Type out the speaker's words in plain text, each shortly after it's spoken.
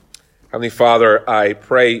Heavenly Father, I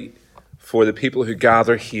pray for the people who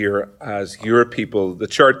gather here as your people, the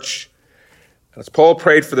church. As Paul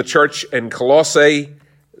prayed for the church in Colossae,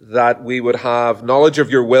 that we would have knowledge of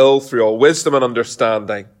your will through all wisdom and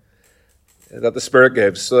understanding that the Spirit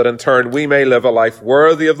gives, so that in turn we may live a life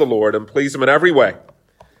worthy of the Lord and please him in every way,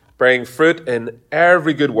 bearing fruit in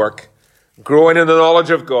every good work, growing in the knowledge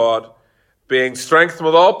of God, being strengthened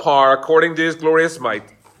with all power according to his glorious might,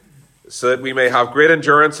 so that we may have great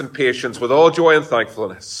endurance and patience with all joy and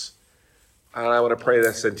thankfulness. And I want to pray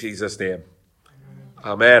this in Jesus' name.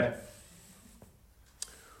 Amen.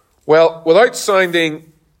 Well, without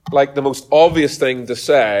sounding like the most obvious thing to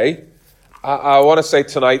say, I want to say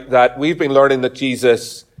tonight that we've been learning that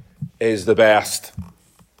Jesus is the best.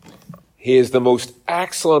 He is the most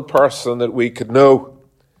excellent person that we could know.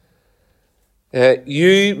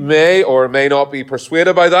 You may or may not be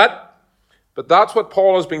persuaded by that, but that's what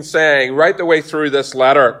Paul has been saying right the way through this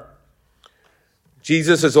letter.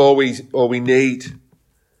 Jesus is always all we need.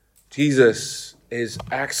 Jesus is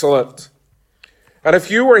excellent. And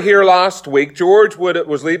if you were here last week, George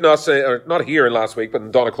was leading us, or not here last week, but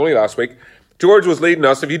in Donaghcloney last week, George was leading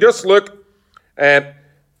us. If you just look at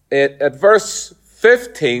verse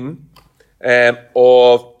 15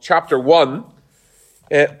 of chapter 1,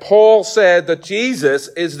 Paul said that Jesus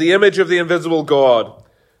is the image of the invisible God,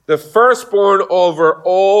 the firstborn over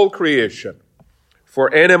all creation. For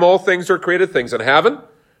in him all things are created, things in heaven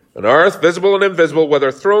and earth, visible and invisible,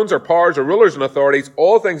 whether thrones or powers or rulers and authorities,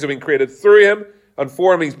 all things have been created through him and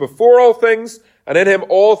for him. He's before all things, and in him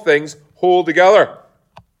all things hold together.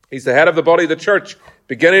 He's the head of the body of the church,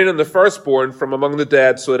 beginning in the firstborn from among the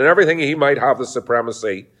dead, so that in everything he might have the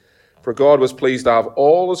supremacy. For God was pleased to have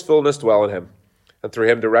all his fullness dwell in him, and through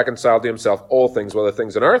him to reconcile to himself all things, whether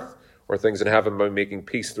things on earth or things in heaven, by making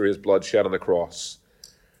peace through his blood shed on the cross.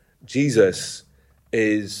 Jesus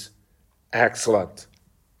is excellent.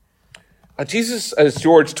 And Jesus, as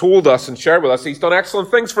George told us and shared with us, he's done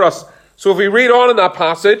excellent things for us. So if we read on in that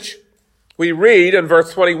passage, we read in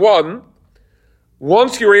verse 21,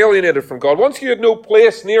 once you were alienated from God, once you had no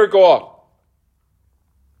place near God,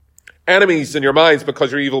 enemies in your minds because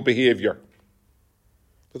of your evil behavior.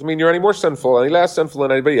 Doesn't mean you're any more sinful, any less sinful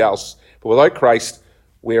than anybody else. But without Christ,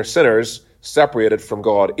 we are sinners, separated from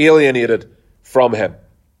God, alienated from him.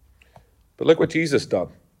 But look what Jesus done.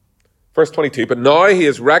 Verse 22, but now he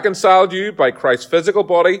has reconciled you by Christ's physical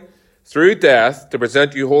body through death to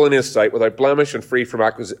present you holy in his sight, without blemish and free from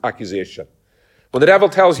accusation. When the devil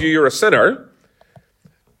tells you you're a sinner,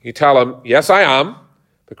 you tell him, yes, I am,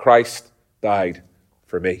 but Christ died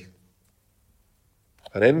for me.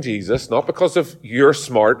 And in Jesus, not because of you're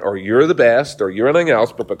smart or you're the best or you're anything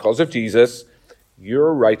else, but because of Jesus,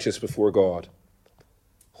 you're righteous before God,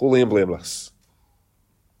 holy and blameless.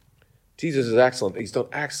 Jesus is excellent. He's done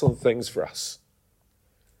excellent things for us.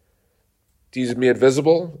 Jesus made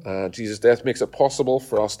visible. Jesus' death makes it possible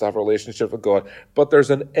for us to have a relationship with God. But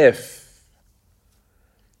there's an if.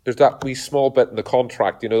 There's that wee small bit in the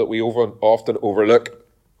contract, that we often overlook.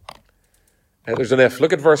 And there's an if.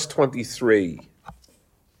 Look at verse 23.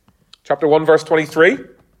 Chapter 1, verse 23.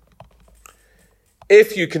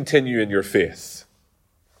 If you continue in your faith.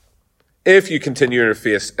 If you continue in your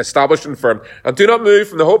faith, established and firm, and do not move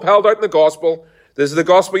from the hope held out in the gospel. This is the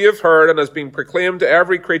gospel you've heard and has been proclaimed to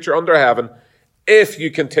every creature under heaven. If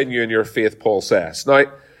you continue in your faith, Paul says. Now,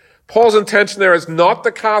 Paul's intention there is not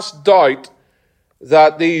to cast doubt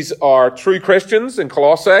that these are true Christians in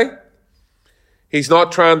Colossae. He's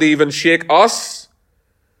not trying to even shake us.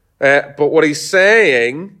 But what he's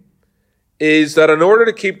saying is that in order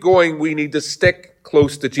to keep going, we need to stick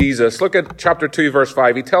close to Jesus. Look at chapter 2, verse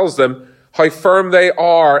 5. He tells them how firm they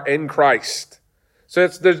are in Christ. So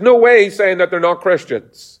there's no way he's saying that they're not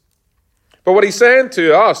Christians. But what he's saying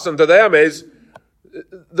to us and to them is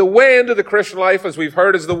the way into the Christian life, as we've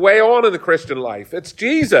heard, is the way on in the Christian life. It's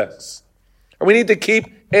Jesus. And we need to keep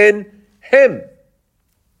in him.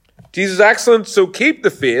 Jesus is excellent, so keep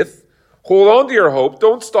the faith. Hold on to your hope.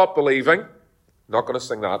 Don't stop believing. Not going to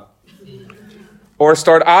sing that. Or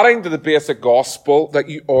start adding to the basic gospel that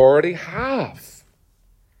you already have.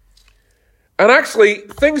 And actually,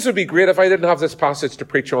 things would be great if I didn't have this passage to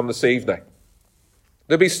preach on this evening.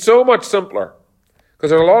 They'd be so much simpler.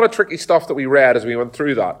 Because there's a lot of tricky stuff that we read as we went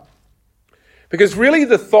through that. Because really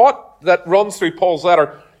the thought that runs through Paul's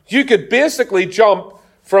letter, you could basically jump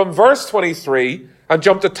from verse 23 and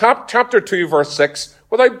jump to chapter 2, verse 6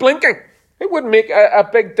 without blinking. It wouldn't make a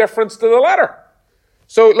big difference to the letter.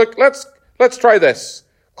 So look, let's try this.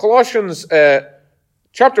 Colossians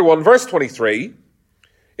chapter 1, verse 23.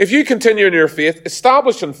 If you continue in your faith,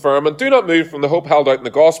 established and firm, and do not move from the hope held out in the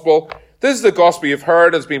gospel, This is the gospel you've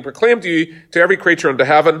heard has been proclaimed to you, to every creature under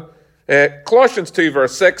heaven. Colossians 2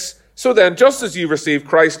 verse 6. So then, just as you received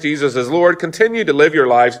Christ Jesus as Lord, continue to live your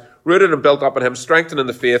lives rooted and built up in him, strengthened in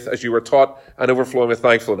the faith as you were taught, and overflowing with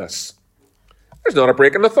thankfulness. There's not a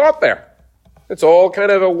break in the thought there. It's all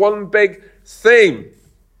kind of a one big theme.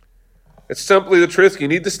 It's simply the truth. You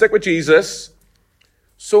need to stick with Jesus.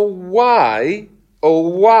 So why, oh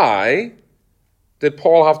why, did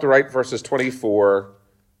Paul have to write verses 24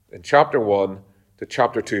 in chapter 1 to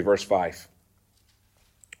chapter 2, verse 5?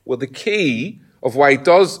 Well, the key of why he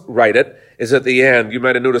does write it is at the end. You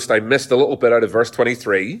might have noticed I missed a little bit out of verse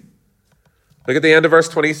 23. Look at the end of verse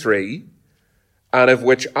 23. And of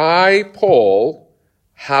which I, Paul,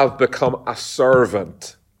 have become a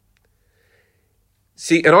servant.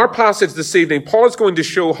 See, in our passage this evening, Paul is going to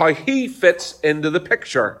show how he fits into the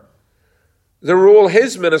picture. The role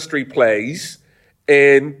his ministry plays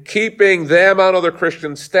in keeping them and other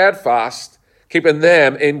Christians steadfast, keeping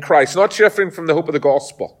them in Christ, not shifting from the hope of the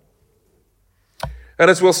gospel. And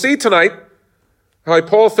as we'll see tonight, how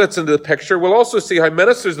Paul fits into the picture, we'll also see how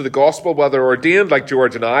ministers of the gospel, whether ordained like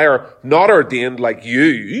George and I, or not ordained like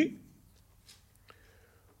you,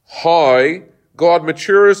 how God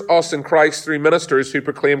matures us in Christ through ministers who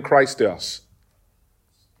proclaim Christ to us.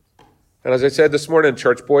 And as I said this morning in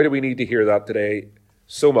church, boy, do we need to hear that today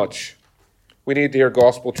so much. We need to hear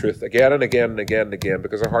gospel truth again and again and again and again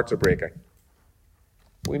because our hearts are breaking.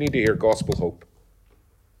 We need to hear gospel hope.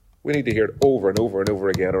 We need to hear it over and over and over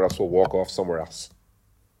again, or else we'll walk off somewhere else.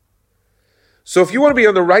 So if you want to be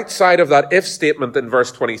on the right side of that if statement in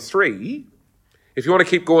verse 23, if you want to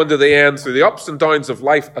keep going to the end through the ups and downs of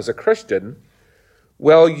life as a Christian,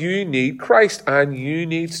 well, you need Christ, and you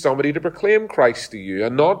need somebody to proclaim Christ to you,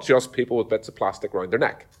 and not just people with bits of plastic around their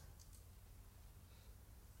neck.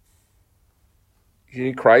 You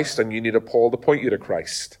need Christ, and you need a Paul to point you to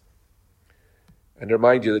Christ and to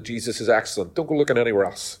remind you that Jesus is excellent. Don't go looking anywhere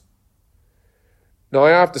else. Now,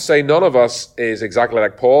 I have to say, none of us is exactly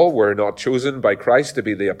like Paul. We're not chosen by Christ to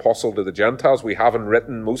be the apostle to the Gentiles. We haven't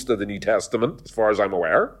written most of the New Testament, as far as I'm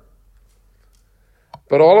aware.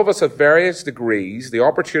 But all of us have various degrees the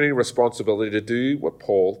opportunity and responsibility to do what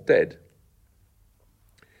Paul did,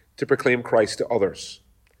 to proclaim Christ to others.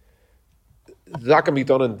 That can be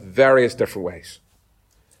done in various different ways.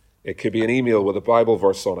 It could be an email with a Bible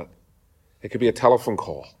verse on it. It could be a telephone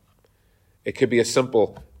call. It could be a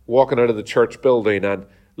simple walking out of the church building and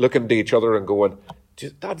looking to each other and going,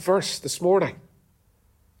 that verse this morning,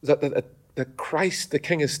 that Christ the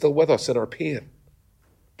King is still with us in our pain.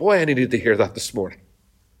 Boy, I needed to hear that this morning.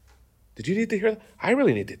 Did you need to hear that? I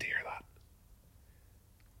really needed to hear that.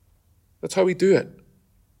 That's how we do it.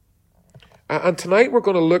 And tonight we're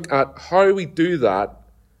going to look at how we do that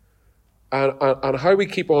and how we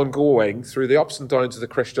keep on going through the ups and downs of the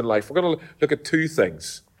Christian life. We're going to look at two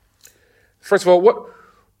things. First of all, what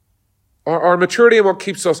our maturity and what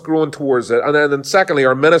keeps us growing towards it. And then secondly,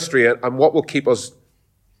 our ministry and what will keep us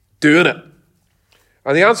doing it.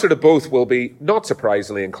 And the answer to both will be, not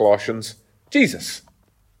surprisingly in Colossians, Jesus.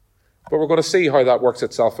 But we're going to see how that works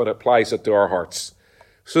itself and applies it to our hearts.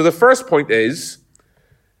 So the first point is,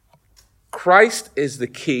 Christ is the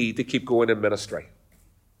key to keep going in ministry.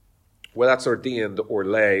 Whether that's ordained or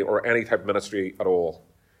lay or any type of ministry at all.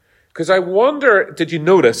 Because I wonder, did you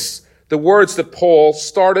notice the words that Paul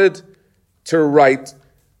started to write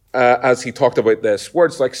as he talked about this?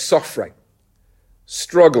 Words like suffering,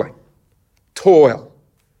 struggling, toil,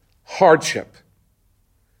 hardship.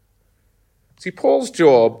 See, Paul's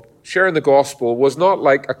job, sharing the gospel, was not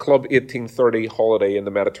like a Club 1830 holiday in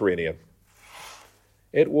the Mediterranean.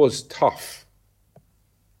 It was tough.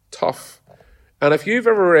 Tough. And if you've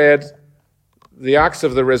ever read the Acts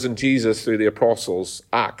of the Risen Jesus through the Apostles'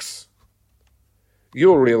 Acts,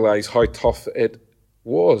 you'll realize how tough it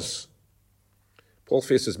was. Paul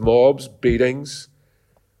faces mobs, beatings,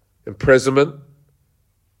 imprisonment,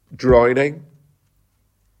 drowning,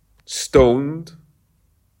 stoned.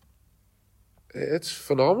 It's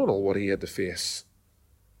phenomenal what he had to face.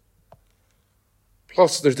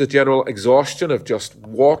 Plus, there's the general exhaustion of just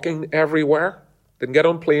walking everywhere. Didn't get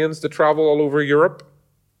on planes to travel all over Europe.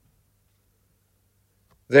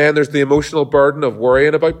 Then there's the emotional burden of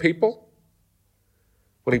worrying about people.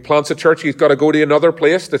 When he plants a church, he's got to go to another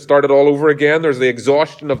place to start it all over again. There's the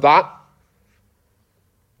exhaustion of that.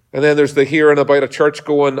 And then there's the hearing about a church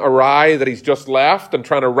going awry that he's just left and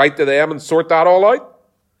trying to write to them and sort that all out.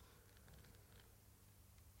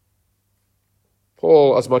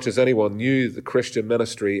 Paul, as much as anyone, knew the Christian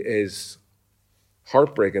ministry is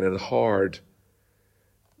heartbreaking and hard.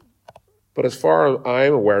 But as far as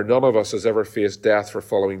I'm aware, none of us has ever faced death for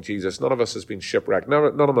following Jesus. None of us has been shipwrecked.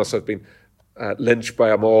 None of us have been lynched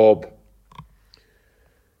by a mob.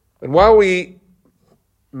 And while we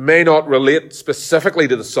may not relate specifically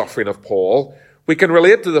to the suffering of Paul, we can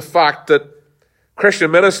relate to the fact that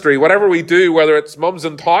Christian ministry, whatever we do, whether it's mums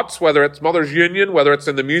and tots, whether it's Mothers Union, whether it's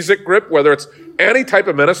in the music group, whether it's any type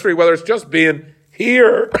of ministry, whether it's just being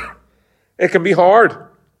here, it can be hard.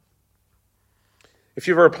 If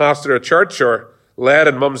you've ever pastored a church or led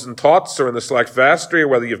in mums and tots or in the select vestry, or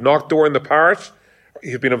whether you've knocked door in the parish, or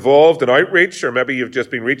you've been involved in outreach, or maybe you've just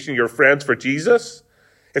been reaching your friends for Jesus,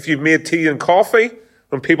 if you've made tea and coffee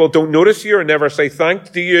when people don't notice you or never say thanks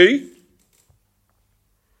to you,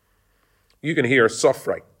 you can hear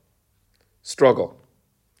suffering, struggle,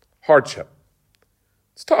 hardship.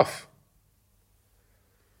 It's tough.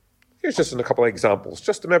 Here's just a couple of examples,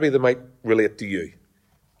 just maybe they might relate to you.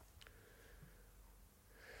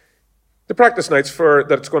 The practice nights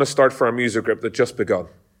that's going to start for our music group that just begun.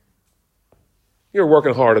 You're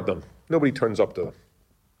working hard at them. Nobody turns up to them.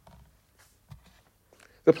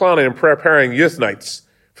 The planning and preparing youth nights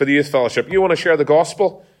for the youth fellowship. You want to share the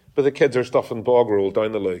gospel, but the kids are stuffing bog roll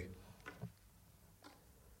down the loo.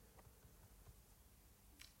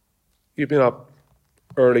 You've been up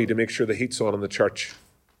early to make sure the heat's on in the church.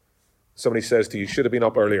 Somebody says to you, should have been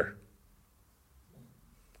up earlier.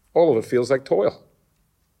 All of it feels like toil.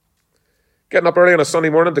 Getting up early on a Sunday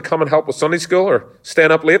morning to come and help with Sunday school, or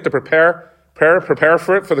staying up late to prepare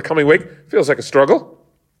for it for the coming week, feels like a struggle.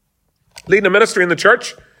 Leading a ministry in the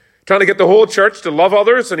church, trying to get the whole church to love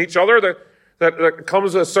others and each other, that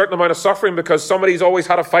comes with a certain amount of suffering because somebody's always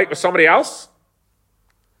had a fight with somebody else.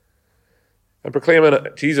 And proclaiming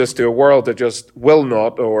Jesus to a world that just will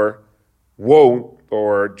not or won't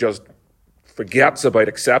or just forgets about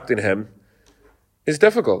accepting him is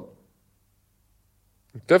difficult.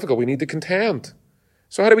 It's difficult. We need to contend.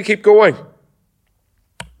 So how do we keep going?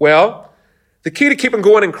 Well, the key to keeping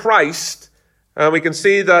going in Christ, we can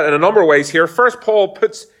see that in a number of ways here. First, Paul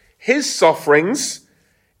puts his sufferings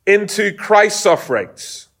into Christ's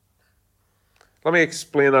sufferings. Let me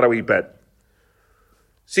explain that a wee bit.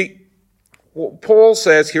 See, what Paul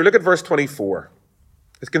says here, look at verse 24.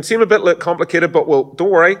 It can seem a bit complicated, but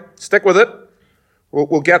don't worry, stick with it.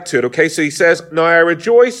 We'll get to it, okay? So he says, now I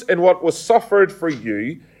rejoice in what was suffered for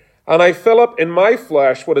you, and I fill up in my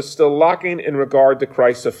flesh what is still lacking in regard to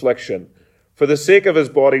Christ's affliction, for the sake of his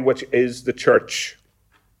body, which is the church.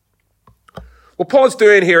 What Paul is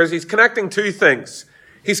doing here is he's connecting two things.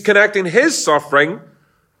 He's connecting his suffering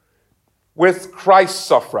with Christ's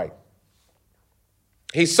suffering.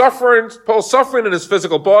 Paul's suffering in his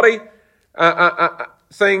physical body, and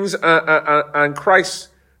Christ,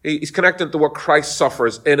 he's connected to what Christ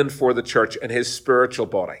suffers in and for the church in his spiritual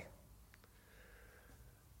body.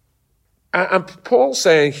 And Paul's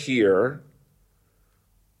saying here,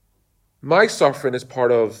 my suffering is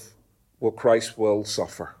part of what Christ will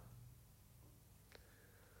suffer.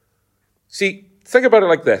 See, think about it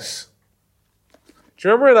like this. Do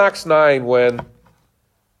you remember in Acts 9 when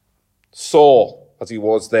Saul, as he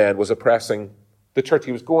was then, was oppressing the church?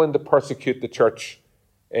 He was going to persecute the church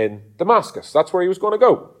in Damascus. That's where he was going to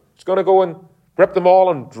go. He was going to go and rip them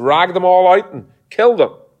all and drag them all out and kill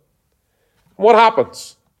them. And what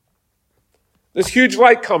happens? This huge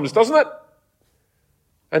light comes, doesn't it?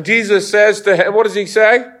 And Jesus says to him, what does he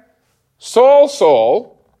say? Saul,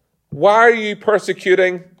 Saul, why are you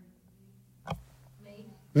persecuting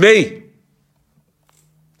me?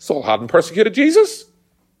 Saul hadn't persecuted Jesus,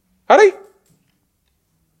 had he?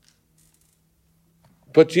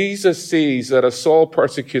 But Jesus sees that as Saul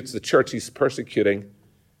persecutes the church, he's persecuting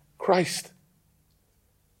Christ.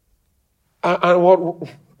 And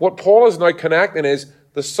what Paul is now connecting is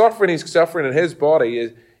the suffering he's suffering in his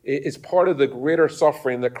body is part of the greater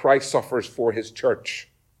suffering that Christ suffers for his church.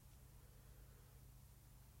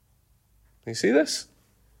 You see this?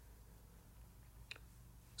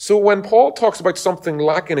 So when Paul talks about something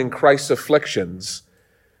lacking in Christ's afflictions,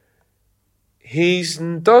 he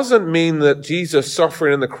doesn't mean that Jesus'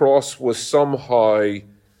 suffering on the cross was somehow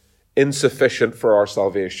insufficient for our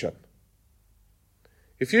salvation.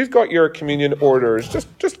 If you've got your communion orders,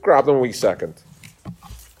 just grab them a wee second.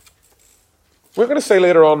 We're going to say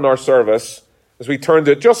later on in our service, as we turn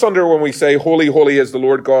to it, just under when we say, holy, holy is the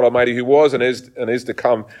Lord God Almighty, who was and is to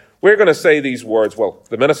come, we're going to say these words. Well,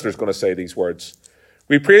 the minister is going to say these words.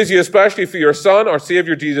 We praise you especially for your Son, our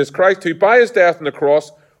Savior Jesus Christ, who by his death on the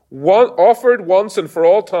cross offered once and for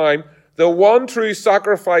all time the one true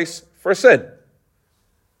sacrifice for sin.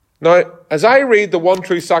 Now, as I read the one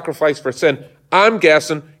true sacrifice for sin, I'm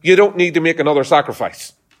guessing you don't need to make another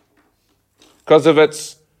sacrifice. Because if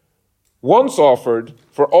it's once offered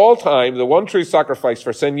for all time, the one true sacrifice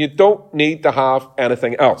for sin. You don't need to have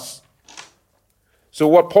anything else. So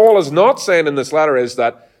what Paul is not saying in this letter is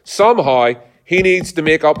that somehow he needs to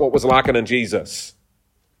make up what was lacking in Jesus.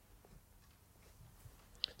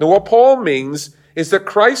 Now what Paul means is that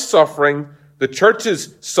Christ's suffering, the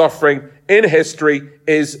church's suffering in history,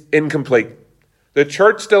 is incomplete. The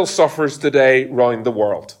church still suffers today round the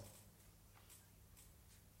world.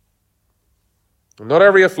 Not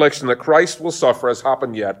every affliction that Christ will suffer has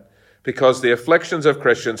happened yet, because the afflictions of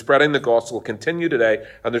Christians spreading the gospel continue today,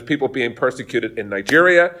 and there's people being persecuted in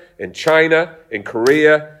Nigeria, in China, in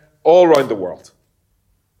Korea, all around the world.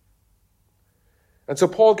 And so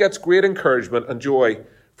Paul gets great encouragement and joy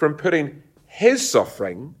from putting his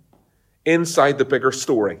suffering inside the bigger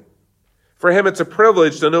story. For him, it's a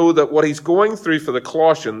privilege to know that what he's going through for the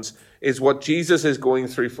Colossians is what Jesus is going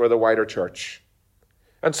through for the wider church.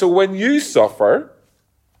 And so when you suffer,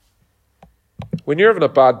 when you're having a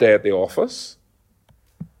bad day at the office,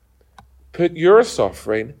 put your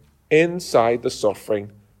suffering inside the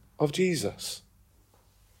suffering of Jesus.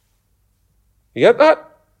 You get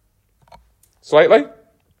that? Slightly?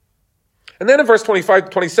 And then in verse 25 to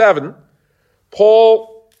 27,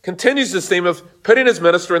 Paul continues this theme of putting his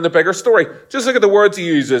minister in the bigger story. Just look at the words he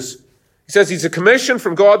uses. He says he's a commission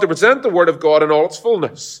from God to present the word of God in all its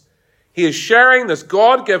fullness. He is sharing this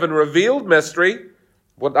God-given revealed mystery.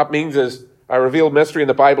 What that means is a revealed mystery in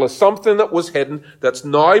the Bible is something that was hidden that's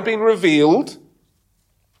now been revealed.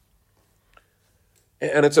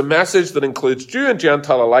 And it's a message that includes Jew and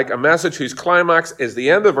Gentile alike, a message whose climax is the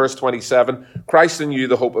end of verse 27, Christ in you,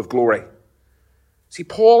 the hope of glory. See,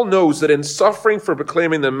 Paul knows that in suffering for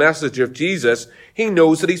proclaiming the message of Jesus, he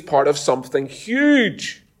knows that he's part of something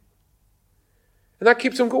huge. And that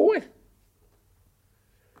keeps him going.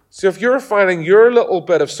 So if you're finding your little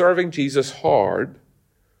bit of serving Jesus hard,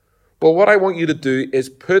 well, what I want you to do is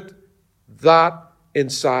put that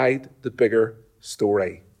inside the bigger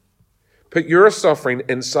story. Put your suffering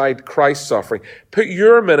inside Christ's suffering. Put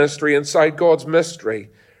your ministry inside God's mystery.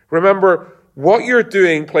 Remember, what you're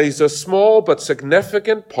doing plays a small but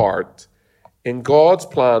significant part in God's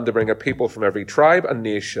plan to bring a people from every tribe and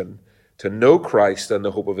nation to know Christ and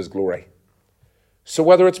the hope of his glory. So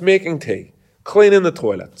whether it's making tea, cleaning the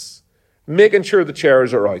toilets, making sure the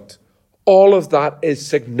chairs are out, all of that is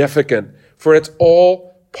significant, for it's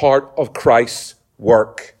all part of Christ's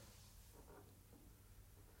work.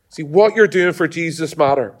 See, what you're doing for Jesus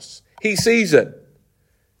matters. He sees it,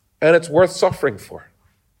 and it's worth suffering for.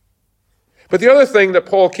 But the other thing that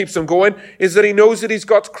Paul keeps him going is that he knows that he's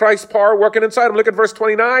got Christ's power working inside him. Look at verse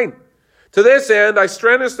 29. To this end, I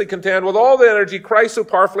strenuously contend with all the energy Christ so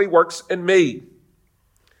powerfully works in me.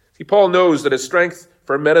 See, Paul knows that his strength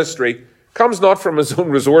for ministry comes not from his own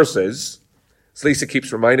resources. As Lisa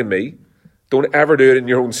keeps reminding me, don't ever do it in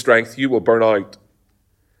your own strength. You will burn out.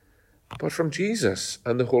 But from Jesus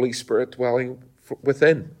and the Holy Spirit dwelling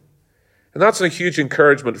within. And that's a huge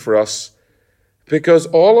encouragement for us, because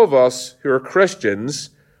all of us who are Christians,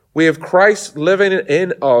 we have Christ living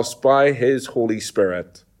in us by his Holy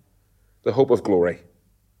Spirit, the hope of glory.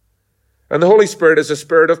 And the Holy Spirit is a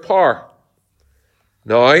spirit of power.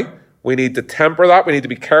 Now, we need to temper that. We need to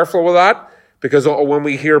be careful with that, because when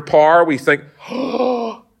we hear power, we think,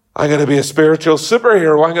 oh, I'm going to be a spiritual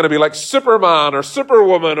superhero. I'm going to be like Superman or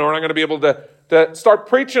Superwoman, or I'm going to be able to start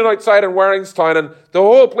preaching outside in Warringstown, and the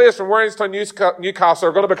whole place from Warringstown, Newcastle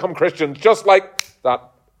are going to become Christians, just like that.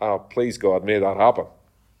 Oh, please God, may that happen.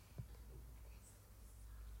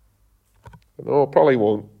 No, it probably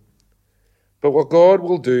won't. But what God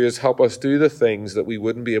will do is help us do the things that we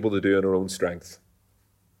wouldn't be able to do in our own strength.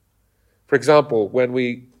 For example, when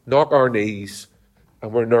we knock our knees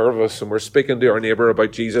and we're nervous and we're speaking to our neighbour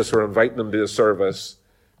about Jesus or inviting them to the service,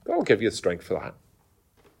 God will give you the strength for that.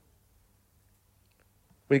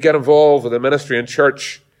 When you get involved with a ministry in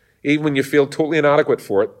church, even when you feel totally inadequate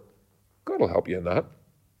for it, God will help you in that.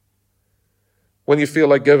 When you feel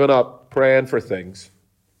like giving up, praying for things,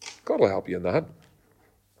 God will help you in that.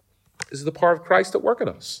 This is the power of Christ at work in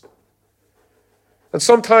us. And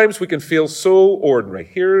sometimes we can feel so ordinary.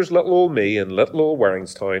 Here's little old me in little old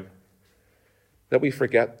Warringstown, that we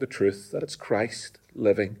forget the truth that it's Christ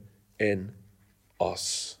living in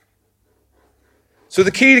us. So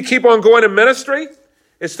the key to keep on going in ministry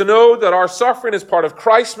is to know that our suffering is part of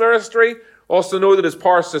Christ's ministry. Also know that his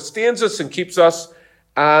power sustains us and keeps us.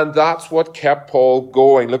 And that's what kept Paul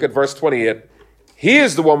going. Look at verse 28. He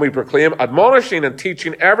is the one we proclaim, admonishing and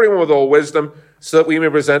teaching everyone with all wisdom, so that we may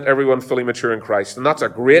present everyone fully mature in Christ. And that's a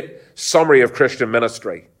great summary of Christian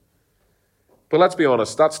ministry. But let's be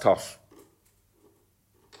honest, that's tough.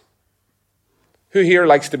 Who here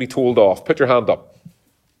likes to be told off? Put your hand up.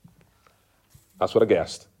 That's what I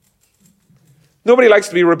guessed. Nobody likes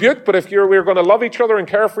to be rebuked, but if we're going to love each other and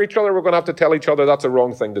care for each other, we're going to have to tell each other that's a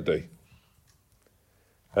wrong thing to do.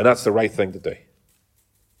 And that's the right thing to do.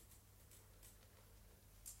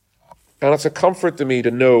 And it's a comfort to me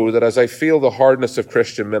to know that as I feel the hardness of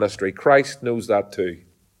Christian ministry, Christ knows that too.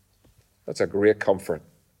 That's a great comfort.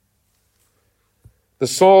 The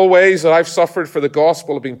small ways that I've suffered for the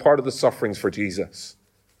gospel have been part of the sufferings for Jesus.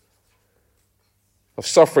 Of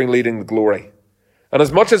suffering leading to glory. And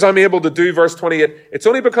as much as I'm able to do, verse 28, it's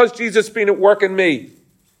only because Jesus has been at work in me.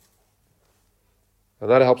 And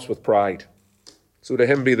that helps with pride. So to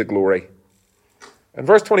him be the glory. And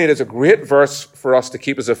verse 28 is a great verse for us to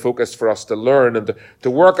keep as a focus, for us to learn and to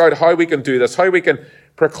work out how we can do this, how we can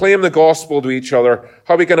proclaim the gospel to each other,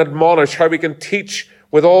 how we can admonish, how we can teach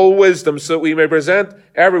with all wisdom so that we may present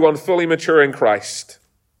everyone fully mature in Christ.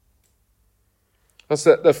 That's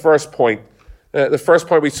the first point. The first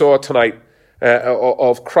point we saw tonight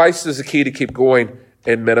of Christ is the key to keep going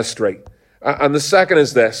in ministry. And the second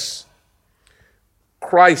is this.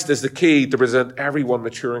 Christ is the key to present everyone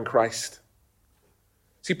mature in Christ.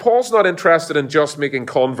 See, Paul's not interested in just making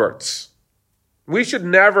converts. We should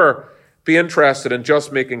never be interested in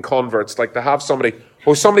just making converts, like to have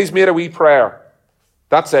somebody's made a wee prayer.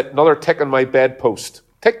 That's it, another tick on my bedpost.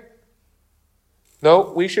 Tick.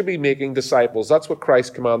 No, we should be making disciples. That's what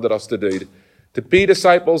Christ commanded us to do. To be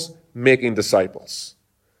disciples, making disciples.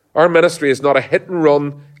 Our ministry is not a hit and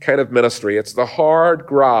run kind of ministry. It's the hard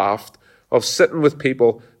graft of sitting with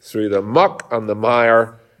people through the muck and the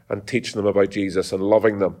mire and teaching them about Jesus and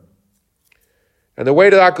loving them. And the way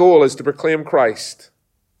to that goal is to proclaim Christ.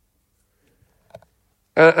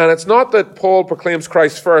 And it's not that Paul proclaims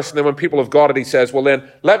Christ first, and then when people have got it, he says, well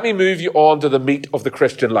then, let me move you on to the meat of the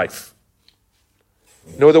Christian life.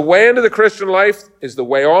 No, the way into the Christian life is the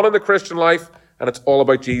way on in the Christian life, and it's all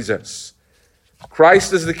about Jesus.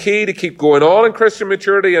 Christ is the key to keep going on in Christian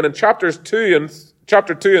maturity, and in chapter 2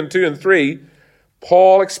 and 2 and 3,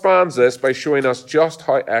 Paul expands this by showing us just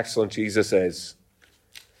how excellent Jesus is.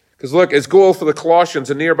 Because look, his goal for the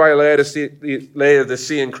Colossians and nearby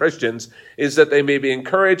Laodicean Christians is that they may be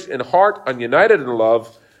encouraged in heart and united in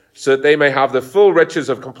love, so that they may have the full riches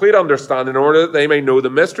of complete understanding, in order that they may know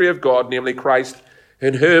the mystery of God, namely Christ,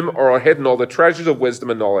 in whom are hidden all the treasures of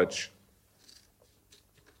wisdom and knowledge.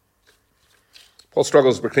 Paul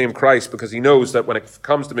struggles to proclaim Christ because he knows that when it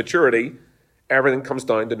comes to maturity, everything comes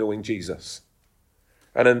down to knowing Jesus.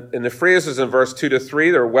 And in the phrases in verse 2 to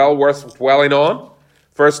 3, they're well worth dwelling on.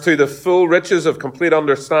 Verse 2, the full riches of complete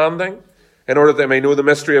understanding, in order that they may know the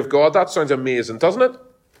mystery of God. That sounds amazing, doesn't it?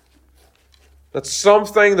 That's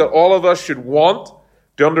something that all of us should want,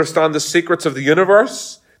 to understand the secrets of the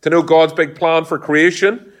universe, to know God's big plan for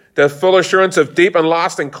creation, to have full assurance of deep and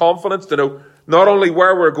lasting confidence, to know not only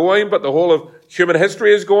where we're going, but the whole of human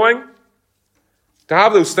history is going. To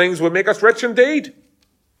have those things would make us rich indeed.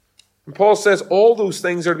 And Paul says all those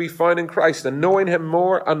things are to be found in Christ and knowing him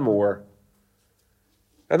more and more.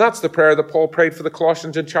 And that's the prayer that Paul prayed for the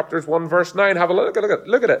Colossians in chapters 1, verse 9. Have a look at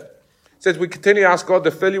it. It says, we continue to ask God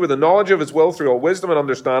to fill you with the knowledge of his will through all wisdom and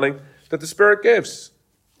understanding that the Spirit gives.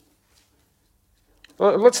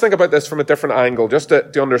 Well, let's think about this from a different angle, just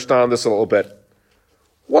to understand this a little bit.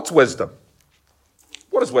 What's wisdom?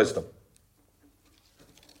 What is wisdom?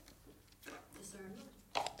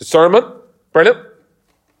 Discernment. Brilliant.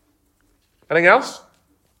 Anything else?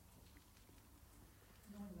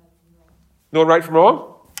 Knowing right from wrong.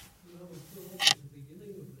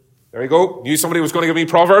 There you go. Knew somebody was going to give me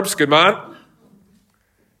Proverbs. Good man.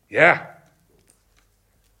 Yeah.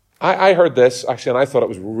 I heard this, actually, and I thought it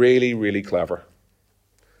was really, really clever.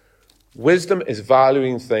 Wisdom is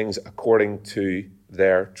valuing things according to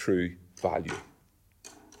their true value.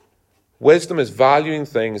 Wisdom is valuing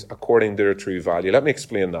things according to their true value. Let me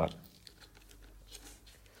explain that.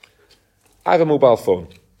 I have a mobile phone.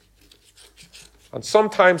 And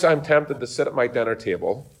sometimes I'm tempted to sit at my dinner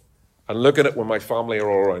table and look at it when my family are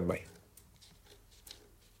all around me.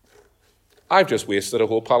 I've just wasted a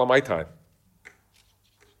whole pile of my time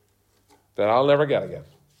that I'll never get again.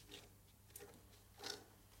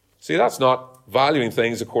 See, that's not valuing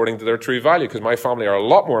things according to their true value, because my family are a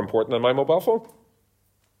lot more important than my mobile phone.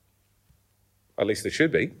 At least they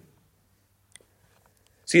should be.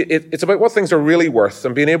 See, it's about what things are really worth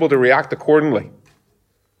and being able to react accordingly.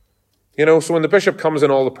 You know, so when the bishop comes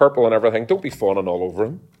in all the purple and everything, don't be fawning all over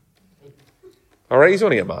him. All right, he's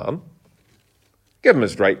only a man. Give him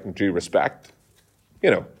his right and due respect,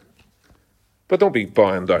 you know. But don't be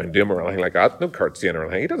bowing down to him or anything like that. No curtsying or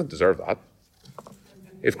anything. He doesn't deserve that.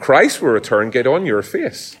 If Christ were returned, get on your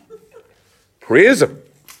face. Praise him.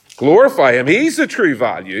 Glorify him. He's the true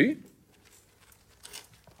value.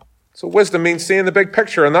 So wisdom means seeing the big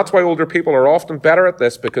picture, and that's why older people are often better at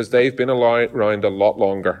this, because they've been around a lot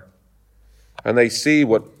longer. And they see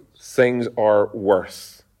what things are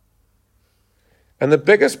worth. And the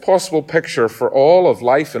biggest possible picture for all of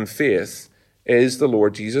life and faith is the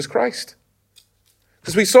Lord Jesus Christ.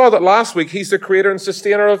 Because we saw that last week, he's the creator and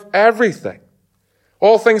sustainer of everything.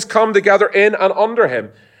 All things come together in and under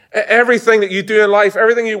him. Everything that you do in life,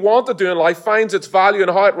 everything you want to do in life finds its value in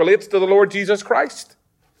how it relates to the Lord Jesus Christ.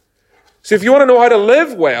 So if you want to know how to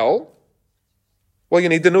live well, you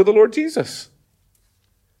need to know the Lord Jesus.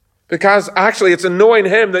 Because actually it's in knowing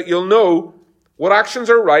him that you'll know what actions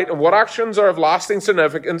are right and what actions are of lasting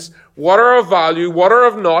significance, what are of value, what are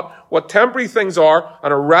of not, what temporary things are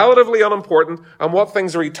and are relatively unimportant, and what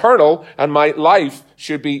things are eternal, and my life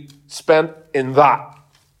should be spent in that.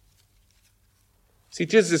 See,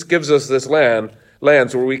 Jesus gives us this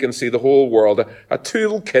lens where we can see the whole world, a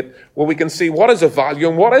toolkit where we can see what is of value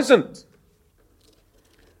and what isn't.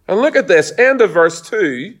 And look at this, end of verse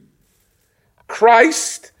 2.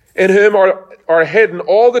 Christ, in whom are hidden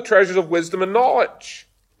all the treasures of wisdom and knowledge.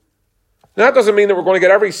 Now, that doesn't mean that we're going to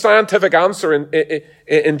get every scientific answer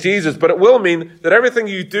in Jesus, but it will mean that everything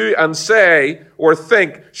you do and say or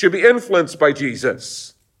think should be influenced by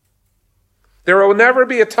Jesus. There will never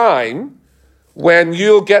be a time when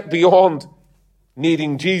you'll get beyond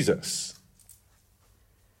needing Jesus,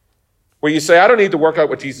 where you say, I don't need to work out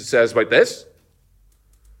what Jesus says about this,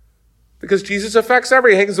 because Jesus affects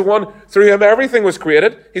everything. He's the one through whom everything was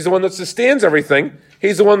created. He's the one that sustains everything.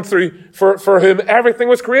 He's the one for whom everything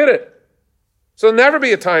was created. So there'll never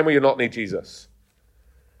be a time where you'll not need Jesus.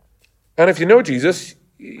 And if you know Jesus,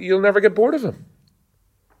 you'll never get bored of him.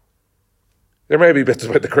 There may be bits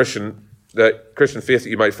about the Christian faith that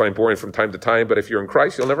you might find boring from time to time, but if you're in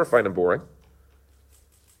Christ, you'll never find him boring.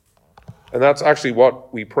 And that's actually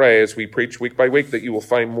what we pray as we preach week by week, that you will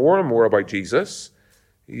find more and more about Jesus.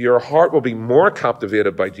 Your heart will be more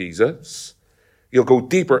captivated by Jesus. You'll go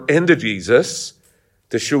deeper into Jesus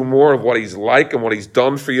to show more of what he's like and what he's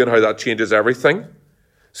done for you and how that changes everything.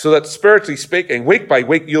 So that spiritually speaking, week by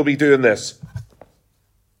week, you'll be doing this.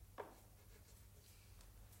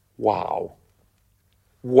 Wow.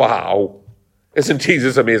 Wow. Isn't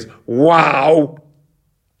Jesus amazing? Wow.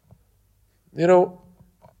 You know,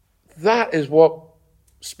 that is what,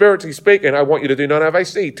 spiritually speaking, I want you to do. Now, if I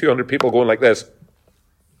see 200 people going like this,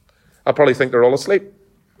 I'll probably think they're all asleep.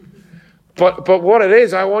 But what it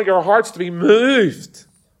is, I want your hearts to be moved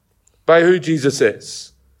by who Jesus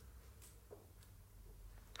is.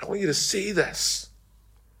 I want you to see this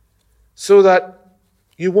so that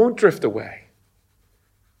you won't drift away.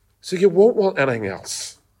 So you won't want anything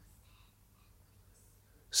else.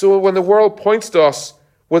 So when the world points to us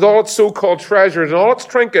with all its so-called treasures and all its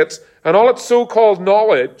trinkets and all its so-called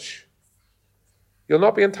knowledge, you'll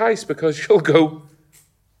not be enticed, because you'll go,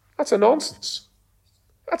 that's a nonsense.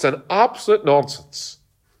 That's an absolute nonsense.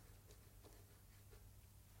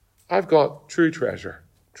 I've got true treasure,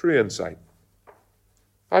 true insight.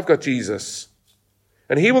 I've got Jesus.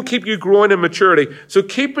 And he will keep you growing in maturity. So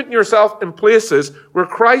keep putting yourself in places where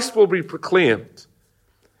Christ will be proclaimed.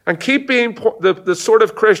 And keep being the sort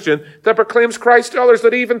of Christian that proclaims Christ to others,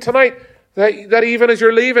 that even tonight, that even as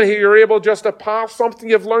you're leaving here, you're able just to pass something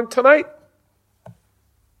you've learned tonight.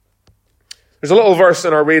 There's a little verse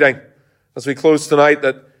in our reading as we close tonight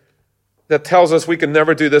that tells us we can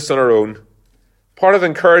never do this on our own. Part of the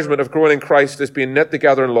encouragement of growing in Christ is being knit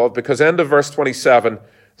together in love, because end of verse 27,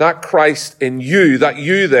 that Christ in you, that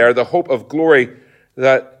you there, the hope of glory,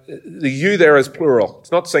 that the you there is plural.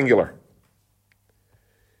 It's not singular.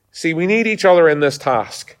 See, we need each other in this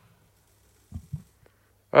task.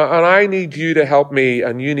 And I need you to help me,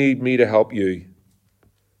 and you need me to help you.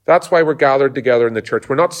 That's why we're gathered together in the church.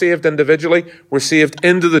 We're not saved individually. We're saved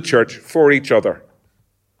into the church for each other.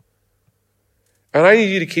 And I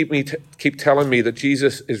need you to keep telling me that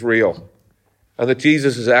Jesus is real and that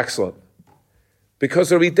Jesus is excellent. Because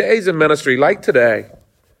there'll be days in ministry like today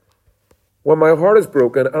when my heart is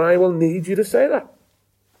broken, and I will need you to say that.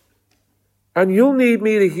 And you'll need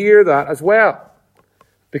me to hear that as well.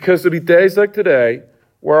 Because there'll be days like today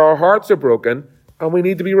where our hearts are broken, and we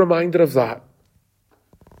need to be reminded of that.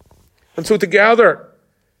 And so together,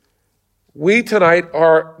 we tonight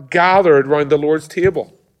are gathered around the Lord's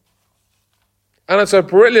table. And it's a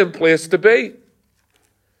brilliant place to be.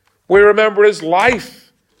 We remember his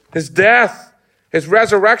life, his death, his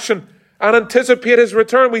resurrection, and anticipate his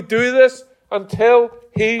return. We do this until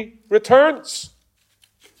he returns.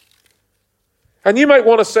 And you might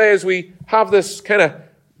want to say, as we have this kind of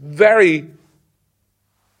very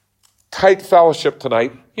tight fellowship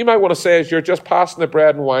tonight, you might want to say, as you're just passing the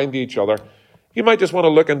bread and wine to each other, you might just want to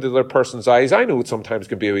look into the person's eyes. I know it sometimes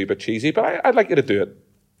can be a wee bit cheesy, but I'd like you to do it.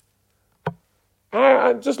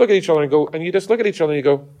 And just look at each other and go, and you just look at each other and you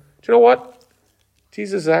go, do you know what?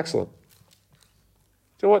 Jesus is excellent.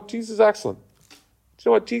 Do you know what? Jesus is excellent. Do you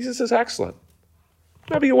know what? Jesus is excellent.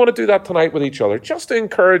 Maybe you want to do that tonight with each other, just to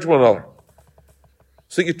encourage one another,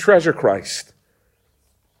 so that you treasure Christ.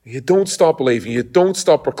 You don't stop believing. You don't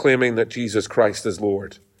stop proclaiming that Jesus Christ is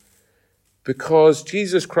Lord. Because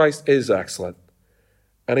Jesus Christ is excellent.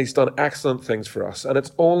 And he's done excellent things for us. And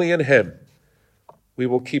it's only in him we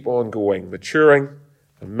will keep on going, maturing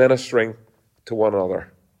and ministering to one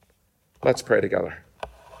another. Let's pray together.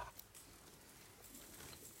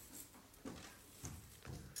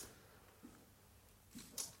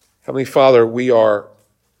 Heavenly Father, we are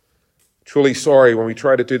truly sorry when we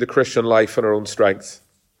try to do the Christian life in our own strength.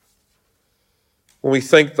 When we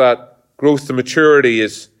think that growth to maturity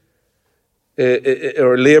is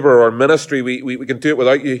or labor or ministry, we can do it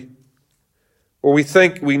without you. Or we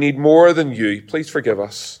think we need more than you. Please forgive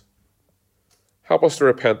us. Help us to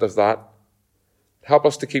repent of that. Help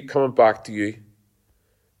us to keep coming back to you.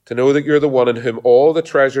 To know that you're the one in whom all the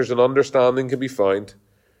treasures and understanding can be found.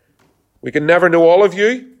 We can never know all of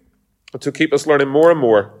you, and to keep us learning more and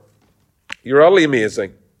more. You're utterly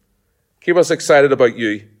amazing. Keep us excited about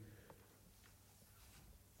you.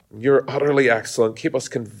 You're utterly excellent. Keep us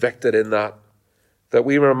convicted in that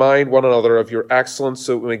we remind one another of your excellence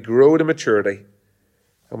so that we may grow to maturity.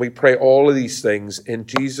 And we pray all of these things in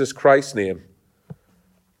Jesus Christ's name.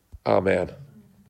 Amen.